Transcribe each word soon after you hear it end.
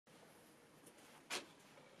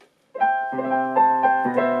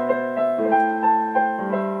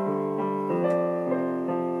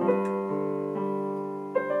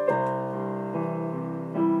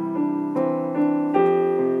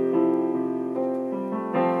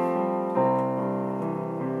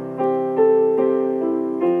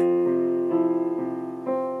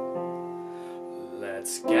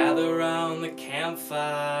Let's gather round the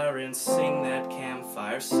campfire and sing that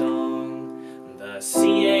campfire song, the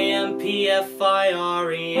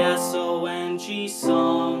C-A-M-P-F-I-R-E-S-O-N-G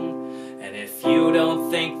song. And if you don't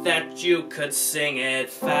think that you could sing it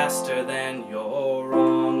faster, then you're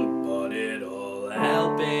wrong. But it'll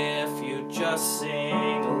help if you just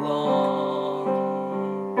sing along.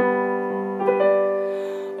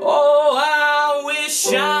 Oh, I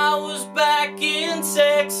wish I was back in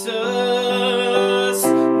Texas.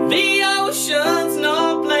 The ocean's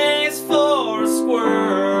no place for a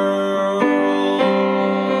squirrel.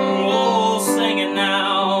 Oh, sing it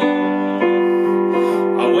now.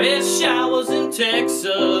 I wish I was in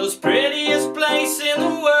Texas, prettiest place in the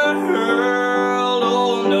world.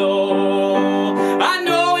 Oh no, I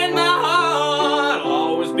know in my heart I'll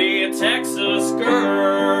always be a Texas girl.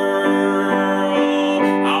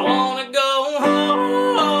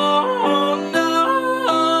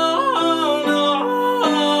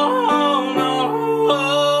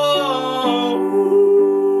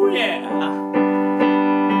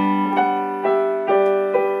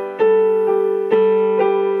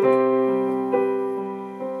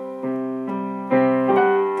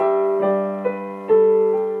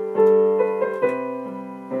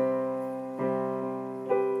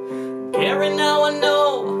 Gary, now I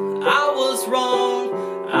know I was wrong.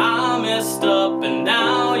 I messed up and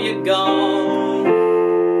now you're gone.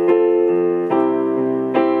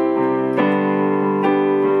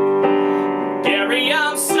 Gary,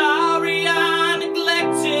 I'm sorry I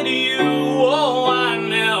neglected you. Oh, I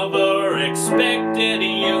never expected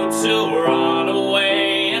you to run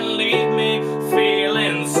away and leave me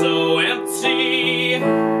feeling so empty.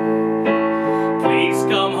 Please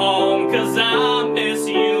come home, 'cause I miss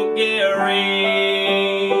you, Gary.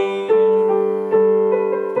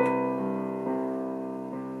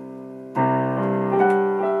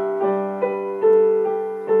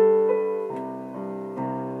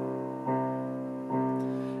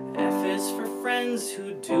 F is for friends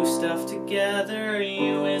who do stuff together.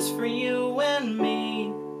 U is for you and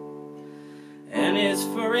me. N is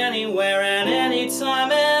for anywhere and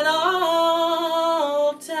anytime and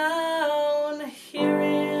all down here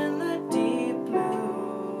in the deep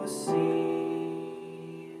blue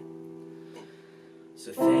sea.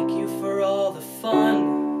 So thank you for all the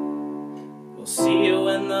fun. We'll see you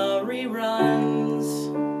in the rerun.